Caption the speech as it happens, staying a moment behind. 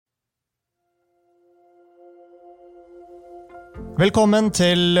Velkommen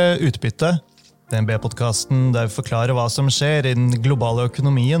til Utbytte, DNB-podcasten der vi forklarer hva som skjer i den globale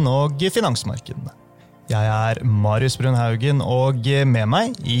økonomien og finansmarkedene. Jeg Marius Brunhaugen, og med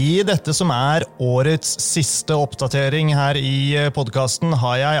meg i dette som årets siste oppdatering her i podcasten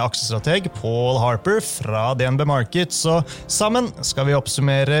har jeg aksjestrateg Paul Harper fra DNB Markets, og sammen skal vi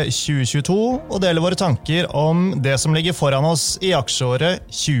oppsummere 2022 og dele våre tanker om det som ligger foran oss i aksjeåret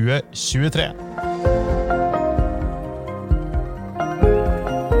 2023.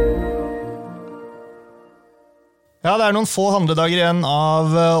 Ja, det noen få handledager igjen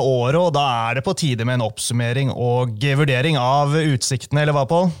av året, og da det på tide med en oppsummering og vurdering av utsiktene, eller hva,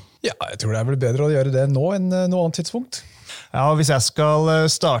 Paul? Ja, jeg tror det vel bedre å gjøre det nå enn noe annet tidspunkt. Ja, og hvis jeg skal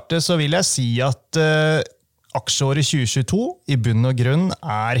starte, så vil jeg si at aksjeåret 2022 i bunn og grunn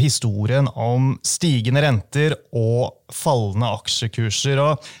historien om stigende renter og fallende aksjekurser.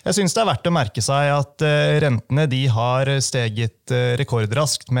 Og jeg synes det verdt å merke seg at rentene de har steget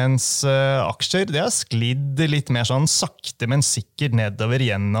rekordraskt, mens aksjer de har sklidd litt mer sånn sakte, men sikkert nedover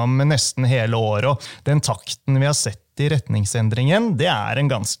gjennom nesten hele året. Og den takten vi har sett i retningsendringen, det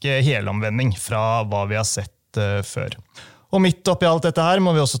en ganske helomvending fra hva vi har sett før. Og midt oppi alt dette her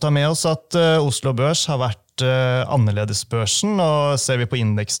må vi også ta med oss at Oslo Børs har vært annerledesbørsen, og ser vi på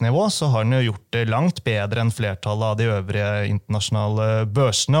indeksnivå, så har den jo gjort det langt bedre enn flertallet av de øvrige internasjonale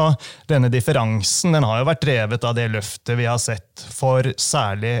børsene, og denne differansen den har jo vært drevet av det løftet vi har sett for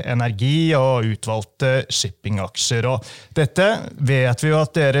særlig energi og utvalgte shippingaksjer, og dette vet vi jo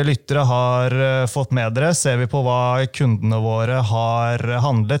at dere lyttere har fått med dere. Ser vi på hva kundene våre har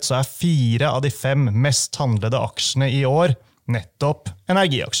handlet, så 4 av de 5 mest handlede aksjene i år nettopp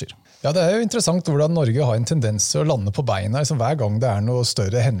energiaksjer. Ja, det jo interessant hvordan Norge har en tendens til å lande på beina hver gang det noen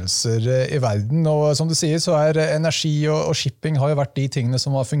større hendelser i verden. Og som du sier, så energi og shipping har jo vært de tingene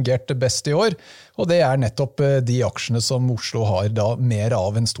som har fungert best i år. Og det nettopp de aksjene som Oslo har da mer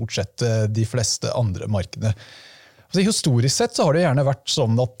av enn stort sett de fleste andre markedene. Historisk sett så har det gjerne vært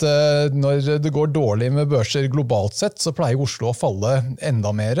sånn at når det går dårlig med børser globalt sett, så pleier Oslo å falle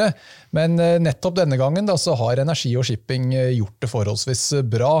enda mer. Men nettopp denne gangen da, så har energi og shipping gjort det forholdsvis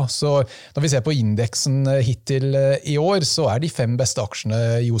bra. Så når vi ser på indeksen hittil i år, så de 5 beste aksjene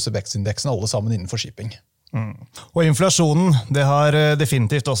i OCBX-indeksen alle sammen innenfor shipping. Og inflasjonen, det har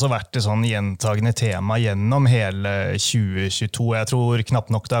definitivt også vært et sånn gjentagende tema gjennom hele 2022. Jeg tror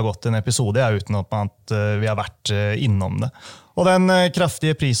knapt nok det har gått en episode uten at vi har vært innom det. Og den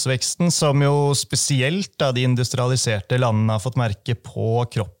kraftige prisveksten som jo spesielt da de industrialiserte landene har fått merke på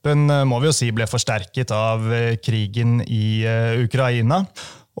kroppen, må vi jo si ble forsterket av krigen i Ukraina.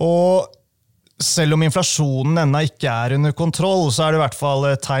 Og selv om inflasjonen ennå ikke under kontroll, så det i hvert fall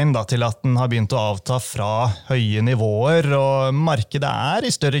tegn da, til at den har begynt å avta fra høye nivåer, og markedet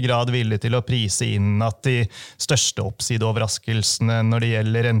i større grad villig til å prise inn at de største oppsideoverraskelsene når det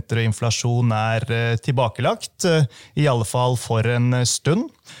gjelder renter og inflasjon tilbakelagt, i alle fall for en stund.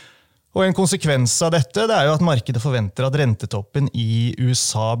 Og en konsekvens av dette det jo at markedet forventer at rentetoppen i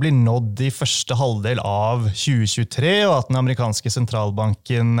USA blir nådd i første halvdel av 2023, og at den amerikanske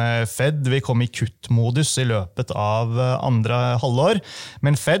sentralbanken Fed vil komme i kuttmodus i løpet av andre halvår.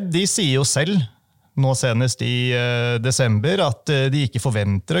 Men Fed de sier jo selv, nå senest i desember, at de ikke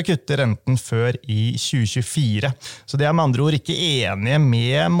forventer å kutte renten før i 2024. Så de med andre ord ikke enige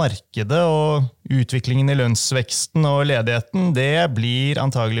med markedet, og utviklingen i lønnsveksten og ledigheten, det blir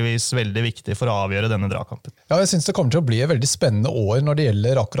antageligvis veldig viktig for å avgjøre denne dragkampen. Ja, jeg synes det kommer til å bli et veldig spennende år når det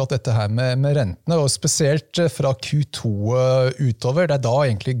gjelder akkurat dette her med rentene, og spesielt fra Q2 utover. Det da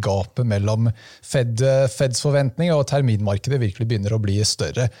egentlig gapet mellom Feds forventninger og terminmarkedet virkelig begynner å bli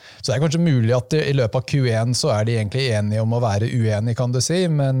større. Så det kanskje mulig at i løpet av Q1 så de egentlig enige om å være uenige, kan du si,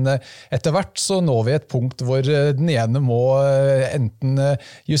 men etter hvert så når vi et punkt hvor den ene må enten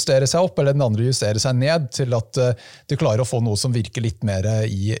justere seg opp, eller den andre justere seg ned til at du klarer å få noe som virker litt mer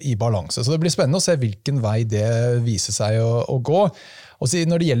i balanse. Så det blir spennende å se hvilken vei det viser seg å gå. Og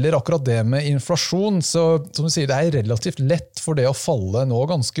når det gjelder akkurat det med inflasjon, så som du sier, det relativt lett for det å falle nå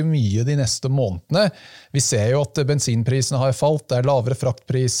ganske mye de neste månedene. Vi ser jo at bensinprisene har falt, det lavere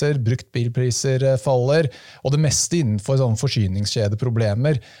fraktpriser, bruktbilpriser faller, og det meste innenfor sånne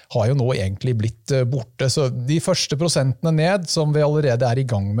forsyningskjedeproblemer har jo nå egentlig blitt borte. Så de første prosentene ned, som vi allerede i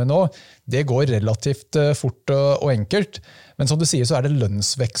gang med nå, det går relativt fort og enkelt. Men som du sier, så det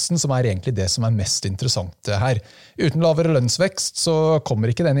lønnsveksten som egentlig det som mest interessant her. Uten lavere lønnsvekst så kommer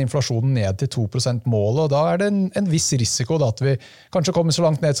ikke den inflasjonen ned til 2%-målet, og da det en viss risiko da, at vi kanskje kommer så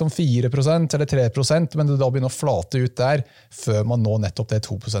langt ned som 4% eller 3%, men det da begynner å flate ut der før man når nettopp det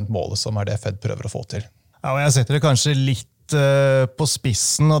 2%-målet som det Fed prøver å få til. Ja, og jeg setter det kanskje litt på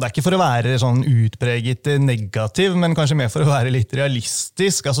spissen, og det ikke for å være sånn utpreget negativ, men kanskje mer for å være litt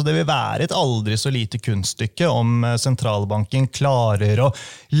realistisk. Altså det vil være et aldri så lite kunststykke om sentralbanken klarer å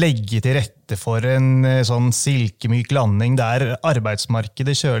legge til rette for en sånn silkemyk landing der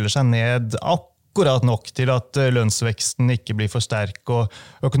arbeidsmarkedet kjøler seg ned akkurat nok til at lønnsveksten ikke blir for sterk, og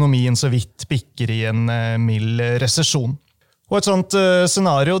økonomien så vidt bikker i en mild resesjon. Og et sånt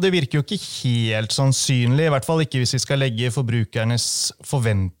scenario, det virker jo ikke helt sannsynlig, i hvert fall ikke hvis vi skal legge forbrukernes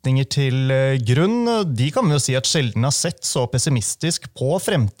forventninger til grunn. De kan vi jo si at sjelden har sett så pessimistisk på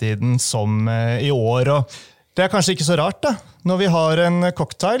fremtiden som i år, og det kanskje ikke så rart da, når vi har en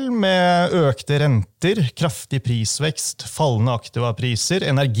cocktail med økte renter, kraftig prisvekst, fallende aktivapriser,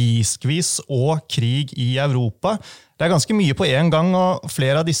 energiskvis og krig i Europa. Det ganske mye på en gang, og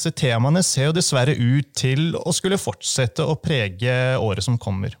flere av disse temaene ser jo dessverre ut til å skulle fortsette å prege året som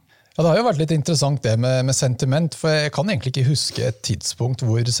kommer. Ja, det har jo vært litt interessant det med sentiment, for jeg kan egentlig ikke huske et tidspunkt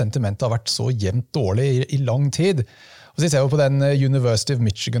hvor sentimentet har vært så jevnt dårlig i lang tid. Og så ser vi på den University of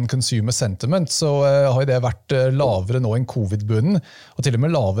Michigan Consumer Sentiment, så har det vært lavere nå enn covid-bunnen, og til og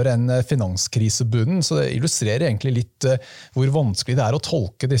med lavere enn finanskrisebunnen, så det illustrerer egentlig litt hvor vanskelig det å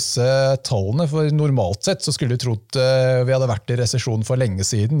tolke disse tallene, for normalt sett så skulle du trodd vi hadde vært i resesjon for lenge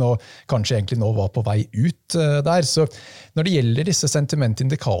siden, og kanskje egentlig nå var på vei ut der. Så når det gjelder disse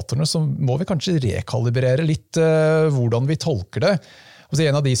sentimentindikatorene, så må vi kanskje rekalibrere litt hvordan vi tolker det.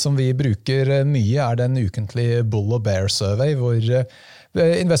 En av de som vi bruker mye den ukentlige Bull og Bear Survey, hvor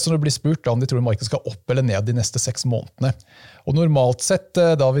investorene blir spurt om de tror markedet skal opp eller ned de neste 6 månedene. Og normalt sett,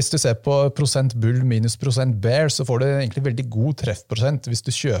 da hvis du ser på prosent bull minus prosent bear, så får du egentlig veldig god treffprosent hvis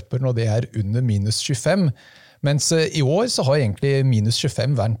du kjøper når det under minus 25. Mens i år så har egentlig minus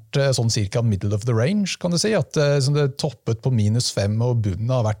 25 vært sånn cirka middle of the range, kan du si. At som det toppet på minus 5 og bunnen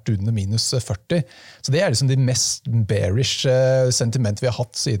har vært under minus 40. Så det liksom de mest bearish sentiment vi har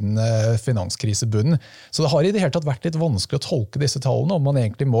hatt siden finanskrisebunnen. Så det har i det hele tatt vært litt vanskelig å tolke disse tallene, om man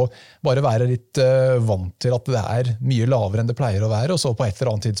egentlig må bare være litt vant til at det mye lavere enn det pleier å være, og så på et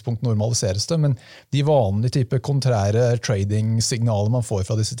eller annet tidspunkt normaliseres det. Men de vanlige type kontrære trading-signaler man får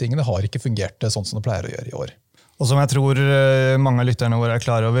fra disse tingene har ikke fungert sånn som det pleier å gjøre i år. Og som jeg tror mange av lytterne våre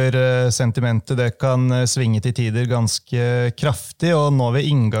klar over, sentimentet det kan svinge til tider ganske kraftig, og nå ved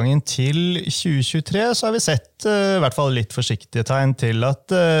inngangen til 2023 så har vi sett i hvert fall litt forsiktige tegn til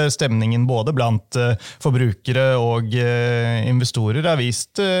at stemningen både blant forbrukere og investorer har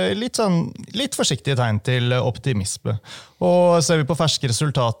vist litt forsiktige tegn til optimisme. Og ser vi på ferske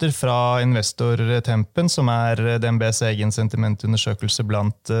resultater fra Investor-Tempen, som DNBs egen sentimentundersøkelse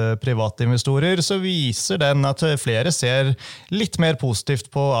blant private investorer, så viser den at flere ser litt mer positivt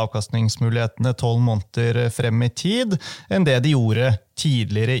på avkastningsmulighetene 12 måneder frem i tid enn det de gjorde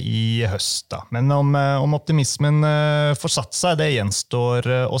tidligere i høst. Men om optimismen får satt seg, det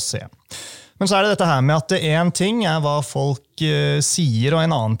gjenstår å se. Men så det dette her med at en ting hva folk sier, og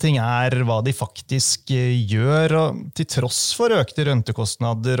en annen ting hva de faktisk gjør. Og til tross for økte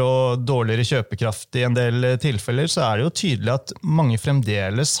rentekostnader og dårligere kjøpekraft i en del tilfeller, så det jo tydelig at mange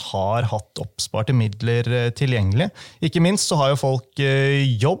fremdeles har hatt oppsparte midler tilgjengelig. Ikke minst så har jo folk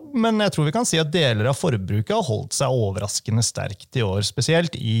jobb, men jeg tror vi kan si at deler av forbruket har holdt seg overraskende sterkt i år,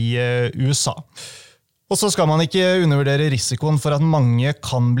 spesielt i USA. Og så skal man ikke undervurdere risikoen for at mange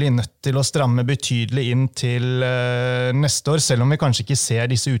kan bli nødt til å stramme betydelig inn til neste år, selv om vi kanskje ikke ser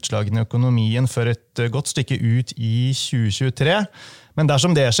disse utslagene i økonomien før et godt stykke ut i 2023. Men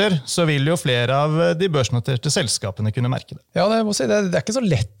dersom det skjer, så vil jo flere av de børsnoterte selskapene kunne merke det. Ja, jeg må si, det ikke så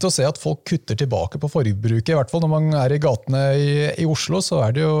lett å se at folk kutter tilbake på forbruket, i hvert fall når man i gatene i Oslo, så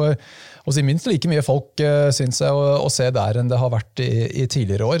det jo minst like mye folk, synes jeg, å se der enn det har vært i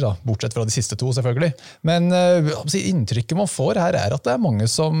tidligere år, da, bortsett fra de siste 2 selvfølgelig. Men inntrykket man får her at det mange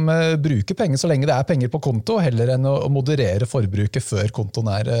som bruker penger så lenge det penger på konto, heller enn å moderere forbruket før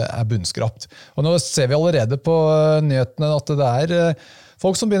kontoen bunnskrapt. Og nå ser vi allerede på nyhetene at det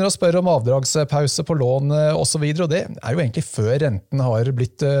folk som begynner å spørre om avdragspause på lån og så videre, og det jo egentlig før renten har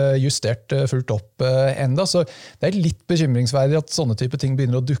blitt justert fullt opp enda, så det litt bekymringsverdig at sånne type ting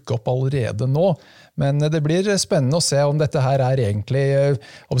begynner å dukke opp allerede nå. Men det blir spennende å se om dette her egentlig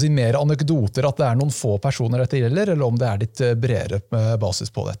mer anekdoter, at det noen få personer dette gjelder, eller om det litt bredere basis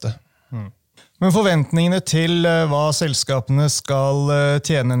på dette. Men forventningene til hva selskapene skal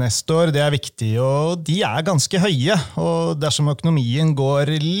tjene neste år, det viktig, og de ganske høye. Og dersom økonomien går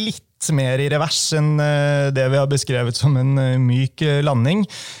litt litt mer i revers enn det vi har beskrevet som en myk landing,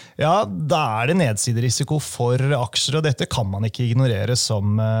 ja, da det nedsiderisiko for aksjer, og dette kan man ikke ignorere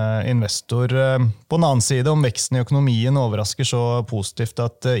som investor. På den annen side, om veksten i økonomien overrasker så positivt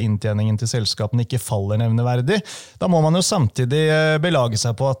at inntjeningen til selskapene ikke faller nevneverdig, da må man jo samtidig belage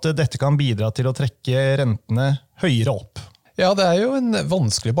seg på at dette kan bidra til å trekke rentene høyere opp. Ja, det jo en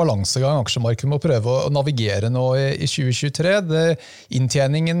vanskelig balansegang aksjemarkedet må prøve å navigere nå i 2023.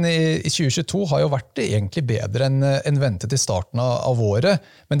 Inntjeningen i 2022 har jo vært egentlig bedre enn ventet i starten av året,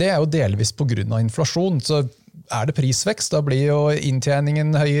 men det jo delvis på grunn av inflasjon. Så det prisvekst, da blir jo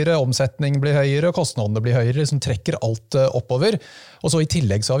inntjeningen høyere, omsetning blir høyere, kostnadene blir høyere, som trekker alt oppover. Og så i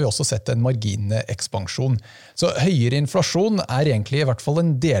tillegg så har vi også sett en marginekspansjon. Så høyere inflasjon egentlig i hvert fall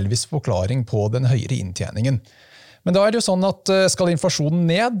en delvis forklaring på den høyere inntjeningen. Men da det jo sånn at skal inflasjonen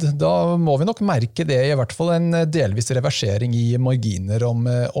ned, da må vi nok merke det i hvert fall en delvis reversering i marginer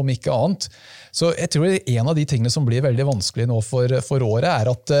om ikke annet. Så jeg tror en av de tingene som blir veldig vanskelig nå for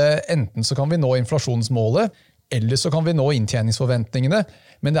året at enten så kan vi nå inflasjonsmålet, eller så kan vi nå inntjeningsforventningene,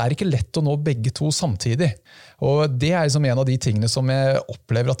 men det ikke lett å nå begge to samtidig. Og det liksom en av de tingene som jeg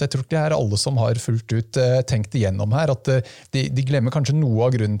opplever at jeg tror ikke alle som har fullt ut tenkt igjennom her, at de glemmer kanskje noe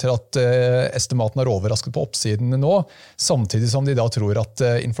av grunnen til at estimaten overrasket på oppsiden nå, samtidig som de da tror at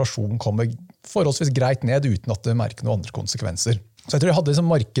inflasjonen kommer forholdsvis greit ned uten at det merker noen andre konsekvenser. Så jeg tror hadde liksom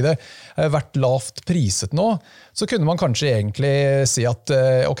markedet vært lavt priset nå, så kunne man kanskje egentlig si at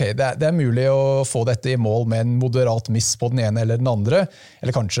ok, det mulig å få dette i mål med en moderat miss på den ene eller den andre,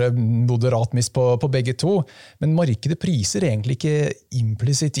 eller kanskje moderat miss på begge to, men markedet priser egentlig ikke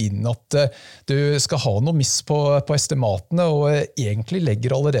implisitt inn at du skal ha noe miss på estimatene, og egentlig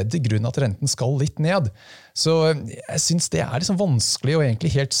legger allerede til grunn at renten skal litt ned. Så jeg synes det liksom vanskelig å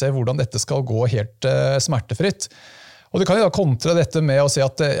egentlig helt se hvordan dette skal gå helt smertefritt. Og du kan jo da kontre dette med å si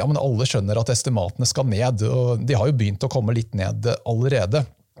at ja, men alle skjønner at estimatene skal ned, og de har jo begynt å komme litt ned allerede.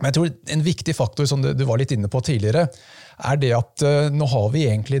 Men jeg tror en viktig faktor som du var litt inne på tidligere, det at nå har vi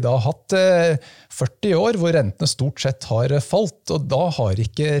egentlig da hatt 40 år hvor rentene stort sett har falt, og da har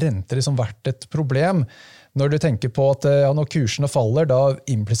ikke renter liksom vært et problem. Når du tenker på at ja, når kursene faller, da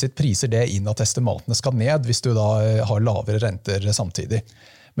implisitt priser det inn at estimatene skal ned hvis du da har lavere renter samtidig.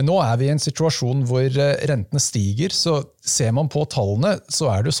 Men nå vi i en situasjon hvor rentene stiger, så ser man på tallene,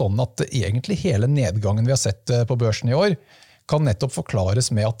 så det jo sånn at egentlig hele nedgangen vi har sett på børsen i år, kan nettopp forklares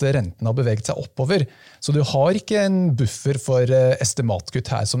med at renten har beveget seg oppover. Så du har ikke en buffer for estimatkutt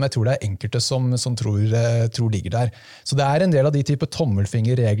her, som jeg tror det enkelte som tror ligger der. Så det en del av de type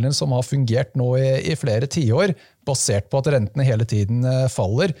tommelfingerreglene som har fungert nå i flere tiår, basert på at rentene hele tiden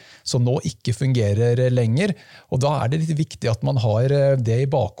faller, som nå ikke fungerer lenger. Og da det litt viktig at man har det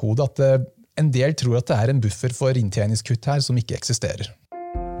i bakhodet, at en del tror at det en buffer for inntjeningskutt her som ikke eksisterer.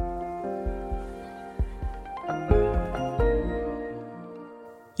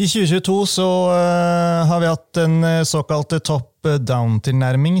 I 2022 så har vi hatt en såkalt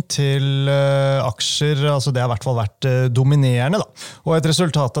top-down-tilnærming til aksjer, altså det har i hvert fall vært dominerende da. Og et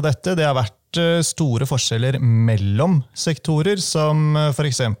resultat av dette, det har vært store forskjeller mellom sektorer, som for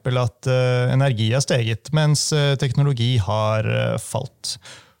eksempel at energi har steget, mens teknologi har falt.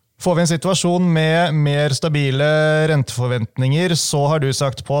 Får vi en situasjon med mer stabile renteforventninger, så har du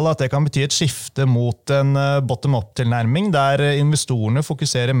sagt, Pål, at det kan bety et skifte mot en bottom-up-tilnærming, der investorene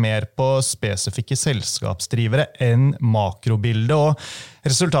fokuserer mer på spesifikke selskapsdrivere enn makrobildet, og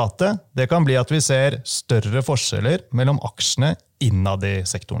resultatet det kan bli at vi ser større forskjeller mellom aksjene innad i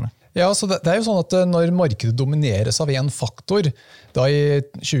sektorene. Ja, så det jo sånn at når markedet domineres av en faktor, da i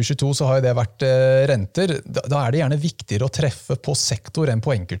 2022 så har det vært renter, da det gjerne viktigere å treffe på sektor enn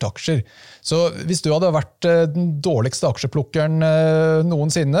på enkeltaksjer. Så hvis du hadde vært den dårligste aksjeplukkeren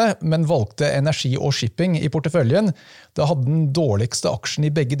noensinne, men valgte energi og shipping i porteføljen, da hadde den dårligste aksjen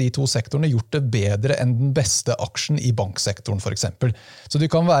i begge de to sektorene gjort det bedre enn den beste aksjen i banksektoren for eksempel. Så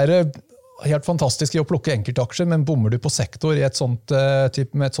du kan være helt fantastisk i å plukke enkeltaksjer, men bommer du på sektor i med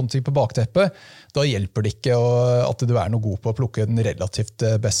et sånt type bakteppe, da hjelper det ikke at du noe god på å plukke den relativt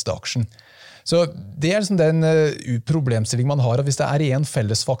beste aksjen. Så det liksom den problemstilling man har, og hvis det en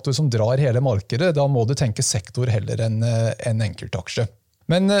fellesfaktor som drar hele markedet, da må du tenke sektor heller enn enkeltaksje.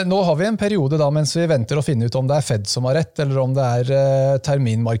 Men nå har vi en periode da, mens vi venter å finne ut om det Fed som har rett, eller om det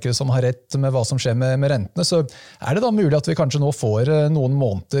terminmarkedet som har rett med hva som skjer med rentene, så det da mulig at vi kanskje nå får noen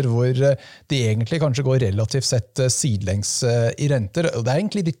måneder hvor det egentlig kanskje går relativt sett sidelengs i renter. Og det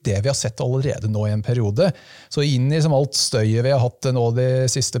egentlig litt det vi har sett allerede nå i en periode. Så inn i alt støyet vi har hatt nå de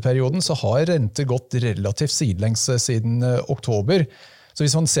siste perioden, så har renter gått relativt sidelengs siden oktober. Så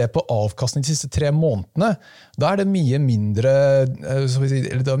hvis man ser på avkastning de siste 3 månedene, da det mye mindre,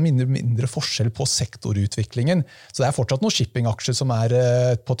 eller det mindre forskjell på sektorutviklingen. Så det fortsatt noen shippingaksjer som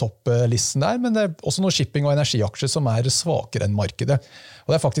på topplisten der, men det også noen shipping- og energiaksjer som svakere enn markedet.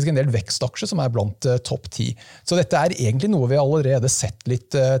 Og det faktisk en del vekstaksjer som blant topp 10. Så dette egentlig noe vi allerede sett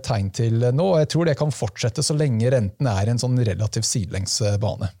litt tegn til nå, og jeg tror det kan fortsette så lenge renten en sånn relativt sidelengs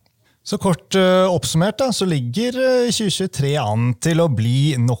bane. Så kort oppsummert da, så ligger 2023 an til å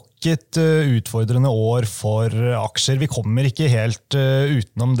bli nok et utfordrende år for aksjer. Vi kommer ikke helt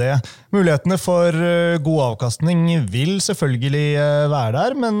utenom det. Mulighetene for god avkastning vil selvfølgelig være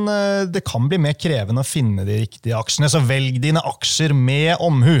der, men det kan bli mer krevende å finne de riktige aksjene. Så velg dine aksjer med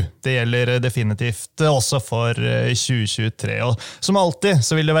omhu. Det gjelder definitivt også for 2023. Og som alltid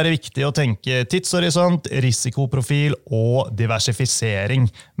så vil det være viktig å tenke tidshorisont, risikoprofil og diversifisering.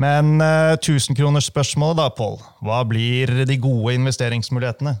 Men 1000-kroners spørsmålet da, Pål. Hva blir de gode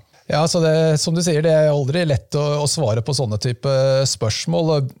investeringsmulighetene? Ja, så som du sier, det aldri lett å svare på sånne type spørsmål.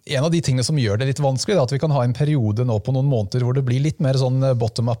 Og en av de tingene som gjør det litt vanskelig, at vi kan ha en periode nå på noen måneder hvor det blir litt mer sånn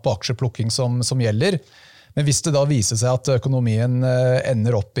bottom-up aksjeplukking som gjelder. Men hvis det da viser seg at økonomien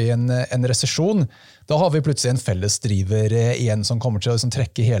ender opp i en resesjon, da har vi plutselig en fellesdriver igjen som kommer til å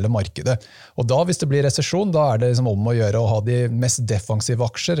trekke hele markedet. Og da, hvis det blir resesjon, da det om å gjøre å ha de mest defensive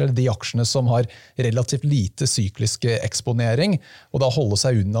aksjer, eller de aksjene som har relativt lite syklisk eksponering, og da holde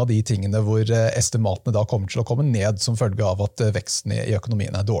seg unna de tingene hvor estimatene da kommer til å komme ned som følge av at veksten i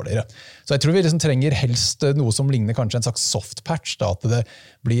økonomien dårligere. Så jeg tror vi trenger helst noe som ligner kanskje en slags soft patch, da, at det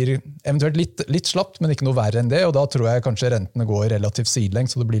blir eventuelt litt slapt, men ikke noe verre enn det, og da tror jeg kanskje rentene går relativt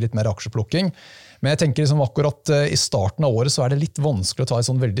sidelengs, så det blir litt mer aksjeplukking. Men jeg tenker akkurat i starten av året så det litt vanskelig å ta et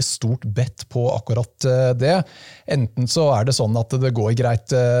sånn veldig stort bet på akkurat det. Enten så det sånn at det går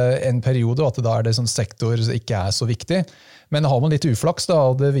greit en periode, og at da det sånn sektor ikke så viktig. Men har man litt uflaks da,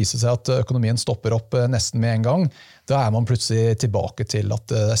 og det viser seg at økonomien stopper opp nesten med en gang, da man plutselig tilbake til at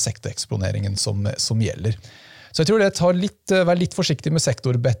det sektoreksponeringen som gjelder. Så jeg tror det vær litt forsiktig med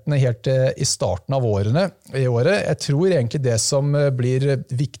sektorbettene helt i starten av året. Jeg tror egentlig det som blir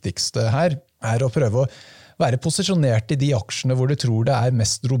viktigste her, å prøve å være posisjonert i de aksjene hvor du tror det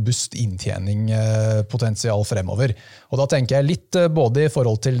mest robust inntjeningpotensial fremover. Og da tenker jeg litt både i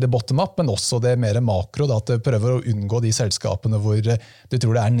forhold til det bottom-up, men også det mer makro, da, at du prøver å unngå de selskapene hvor du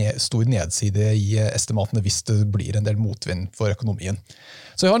tror det stor nedside i estimatene hvis det blir en del motvind for økonomien.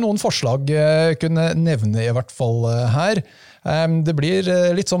 Så jeg har noen forslag jeg kunne nevne i hvert fall her. Det blir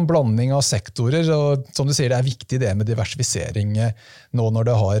litt sånn blanding av sektorer, og som du sier, det viktig det med diversifisering nå når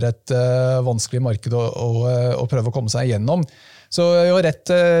det har et vanskelig marked å prøve å komme seg gjennom. Så jeg har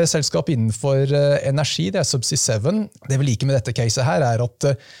rett selskap innenfor energi, det Subsea 7. Det vi liker med dette caset her at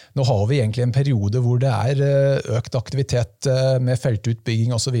nå har vi egentlig en periode hvor det økt aktivitet med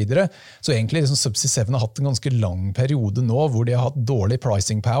feltutbygging og så videre. Så egentlig Subsea 7 har hatt en ganske lang periode nå hvor de har hatt dårlig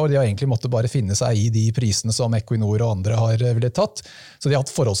pricing power. De har egentlig måttet bare finne seg i de prisene som Equinor og andre har ville tatt. Så de har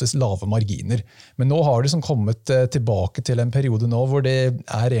hatt forholdsvis lave marginer. Men nå har de kommet tilbake til en periode nå hvor det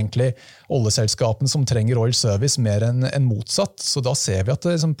egentlig oljeselskapene som trenger oil service mer enn motsatt. Så da ser vi at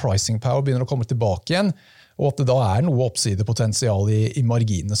pricing power begynner å komme tilbake igjen, og at det da noe oppsidepotensial i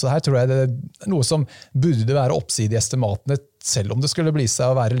marginene. Så her tror jeg det noe som burde være oppside i estimatene, selv om det skulle bli seg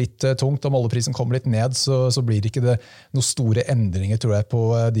å være litt tungt, om oljeprisen kommer litt ned, så blir det ikke noen store endringer, tror jeg, på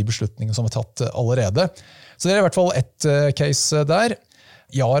de beslutningene som tatt allerede. Så det i hvert fall et case der.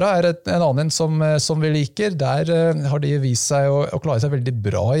 Yara en annen som vi liker. Der har de vist seg å klare seg veldig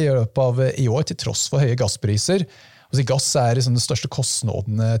bra i løpet av i år, til tross for høye gasspriser. Gass den største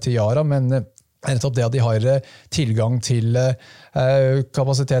kostnadene til Yara, men nettopp det at de har tilgang til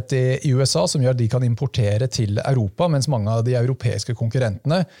kapasitet i USA, som gjør at de kan importere til Europa, mens mange av de europeiske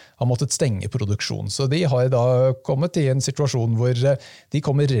konkurrentene har måttet stenge produksjon. Så de har da kommet i en situasjon hvor de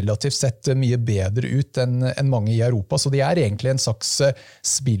kommer relativt sett mye bedre ut enn mange i Europa. Så de egentlig en slags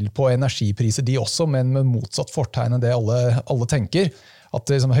spill på energipriser, de også, men med motsatt fortegn enn det alle tenker. At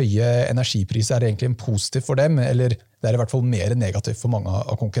høye energipriser egentlig en positiv for dem, eller det i hvert fall mer negativt for mange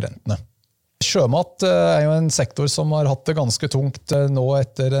av konkurrentene. Sjømat jo en sektor som har hatt det ganske tungt nå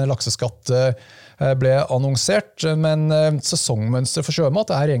etter lakseskatt ble annonsert, men sesongmønster for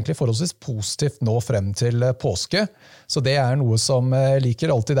sjømat egentlig forholdsvis positivt nå frem til påske. Så det noe som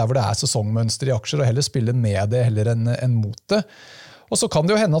liker alltid der hvor det sesongmønster i aksjer, og heller spille med det heller enn mot det. Og så kan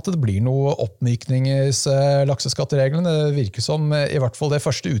det jo hende at det blir noe oppmykning i lakseskattereglene. Det virker som i hvert fall det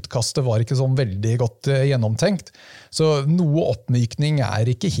første utkastet var ikke sånn veldig godt gjennomtenkt. Så noe oppmykning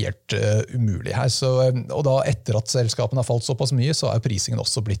ikke helt umulig her. Og da etter at selskapene har falt såpass mye, så prisingen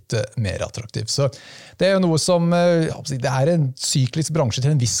også blitt mer attraktiv. Så det jo noe som, det en syklisk bransje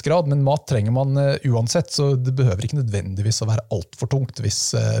til en viss grad, men mat trenger man uansett, så det behøver ikke nødvendigvis å være alt for tungt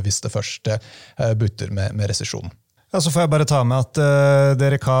hvis det først butter med resesjonen. Ja, så får jeg bare ta med at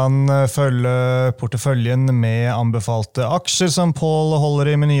dere kan følge porteføljen med anbefalte aksjer som Pål holder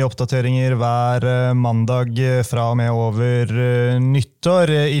i med nye oppdateringer hver mandag fra og med over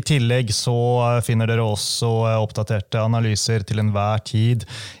nyttår. I tillegg så finner dere også oppdaterte analyser til enhver tid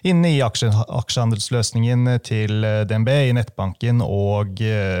inne i aksjehandelsløsningen til DNB i nettbanken og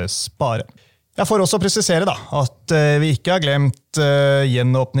Spare. Jeg får også presisere da, at vi ikke har glemt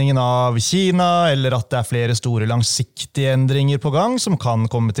gjenåpningen av Kina, eller at det flere store langsiktige endringer på gang som kan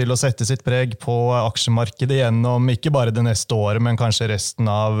komme til å sette sitt preg på aksjemarkedet gjennom ikke bare det neste året, men kanskje resten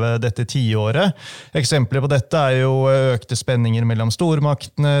av dette tiåret. Eksempler på dette jo økte spenninger mellom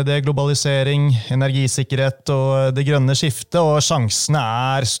stormaktene, deglobalisering, energisikkerhet og det grønne skiftet, og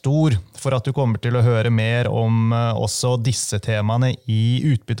sjansene stor for at du kommer til å høre mer om også disse temaene i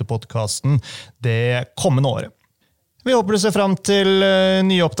utbyttepodcasten det kommende året. Vi håper du ser frem til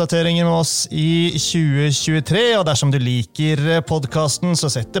nye oppdateringer med oss i 2023, og dersom du liker podcasten, så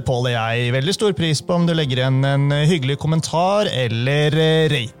setter Pål og jeg veldig stor pris på om du legger igjen en hyggelig kommentar eller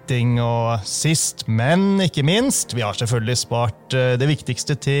rating. Og sist, men ikke minst, vi har selvfølgelig spart det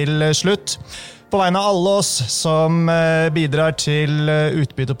viktigste til slutt. På vegne av alle oss som bidrar til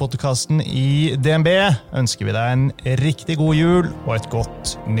utbyttepodcasten i DNB, ønsker vi deg en riktig god jul og et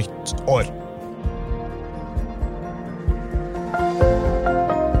godt nytt år.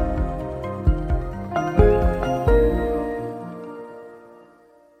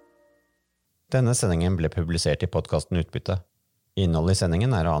 Denne sendingen ble publisert i podcasten Utbytte. Innholdet i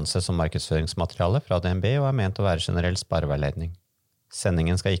sendingen å anse som markedsføringsmateriale fra DNB og ment å være generell spareveiledning.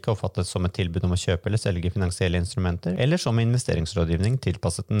 Sendingen skal ikke oppfattes som et tilbud om å kjøpe eller selge finansielle instrumenter, eller som investeringsrådgivning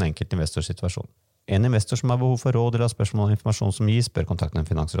tilpasset den enkelte investorsituasjon. En investor som har behov for råd eller har spørsmål og informasjon som gis, bør kontakte en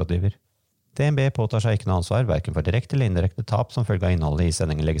finansrådgiver. DNB påtar seg ikke noe ansvar, hverken for direkte eller indirekte tap som følge av innholdet i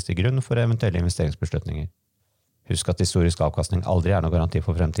sendingen legges til grunn for eventuelle investeringsbeslutninger. Husk at historisk avkastning aldri noe garanti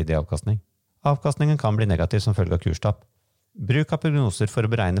for fremtidig avkastning. Avkastningen kan bli negativ som følge av kurstap. Bruk av prognoser for å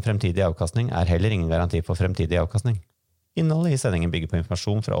beregne fremtidig avkastning heller ingen garanti for fremtidig avkastning. Innholdet i sendingen bygger på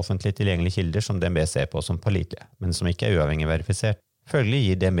informasjon fra offentlig tilgjengelige kilder som DNB ser på som pålitelige, men som ikke uavhengig verifisert. Følgelig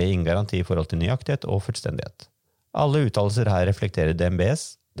gir DNB ingen garanti i forhold til nøyaktighet og fullstendighet. Alle uttalelser her reflekterer DNBs,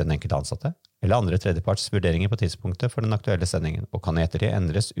 den enkelte ansatte, eller andre tredjeparts vurderinger på tidspunktet for den aktuelle sendingen, og kan i ettertid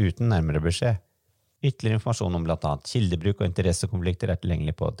endres uten nærmere beskjed. Ytterligere informasjon om blant annet kildebruk og interessekonflikter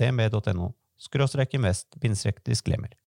tilgjengelig på dnb.no/invest-disclaimer.